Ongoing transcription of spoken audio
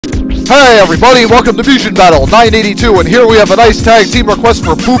Hey everybody, welcome to Mugen Battle 982, and here we have a nice tag team request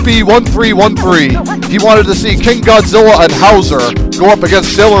for Poopy1313. He wanted to see King Godzilla and Hauzer go up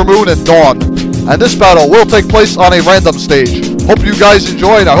against Sailor Moon and Dawn. And this battle will take place on a random stage. Hope you guys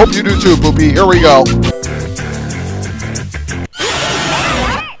enjoy, and I hope you do too, Poopy. Here we go.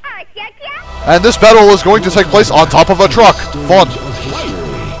 And this battle is going to take place on top of a truck. Fun.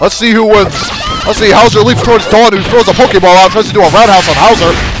 Let's see who wins. Let's see, Hauzer leaps towards Dawn, who throws a Pokeball out, tries to do a roundhouse on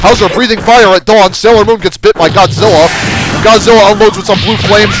Hauzer. Hauzer breathing fire at Dawn. Sailor Moon gets bit by Godzilla. Godzilla unloads with some blue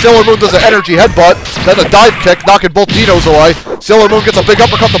flames. Sailor Moon does an energy headbutt, then a dive kick, knocking both dinos away. Sailor Moon gets a big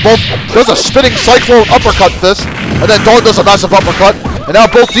uppercut to both, does a spinning cyclone uppercut fist, and then Dawn does a massive uppercut. And now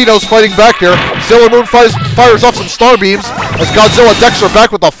both dinos fighting back here. Sailor Moon fires off some star beams as Godzilla decks her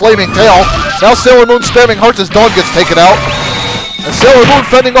back with a flaming tail. Now Sailor Moon spamming hearts as Dawn gets taken out. And Sailor Moon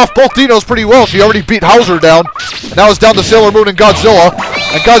fending off both dinos pretty well. She already beat Hauzer down. Now it's down to Sailor Moon and Godzilla.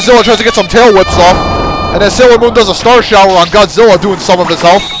 And Godzilla tries to get some tail whips off. And then Sailor Moon does a star shower on Godzilla, doing some of his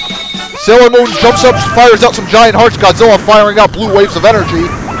health. Sailor Moon jumps up, fires out some giant hearts. Godzilla firing out blue waves of energy.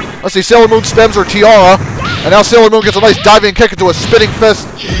 Let's see, Sailor Moon spams her tiara. And now Sailor Moon gets a nice diving kick into a spinning fist.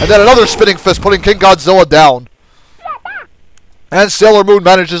 And then another spinning fist, putting King Godzilla down. And Sailor Moon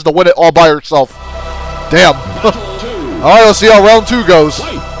manages to win it all by herself. Damn. Alright, let's see how round 2 goes.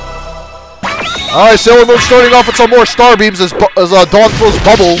 Alright, Sailor Moon starting off with some more star beams as Dawn throws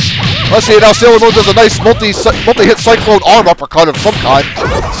bubbles. Let's see, now Sailor Moon does a nice multi-hit cyclone arm uppercut of some kind.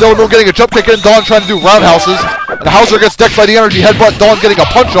 Sailor Moon getting a jump kick in, Dawn trying to do roundhouses. And Hauzer gets decked by the energy headbutt, Dawn getting a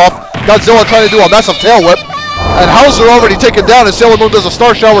punch off. Godzilla trying to do a massive tail whip. And Hauzer already taken down as Sailor Moon does a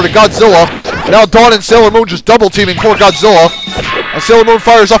star shower to Godzilla. And now Dawn and Sailor Moon just double teaming poor Godzilla. And Sailor Moon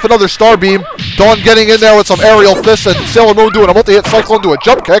fires off another star beam. Dawn getting in there with some aerial fists, and Sailor Moon doing a multi-hit cyclone to a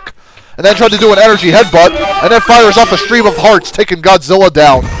jump kick. And then trying to do an energy headbutt. And then fires off a stream of hearts, taking Godzilla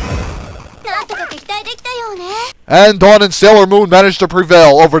down. And Dawn and Sailor Moon managed to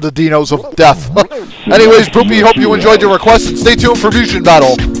prevail over the dinos of death. Anyways, Poopy, hope you enjoyed your request, and stay tuned for Mugen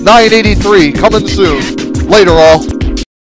Battle 983, coming soon. Later, all.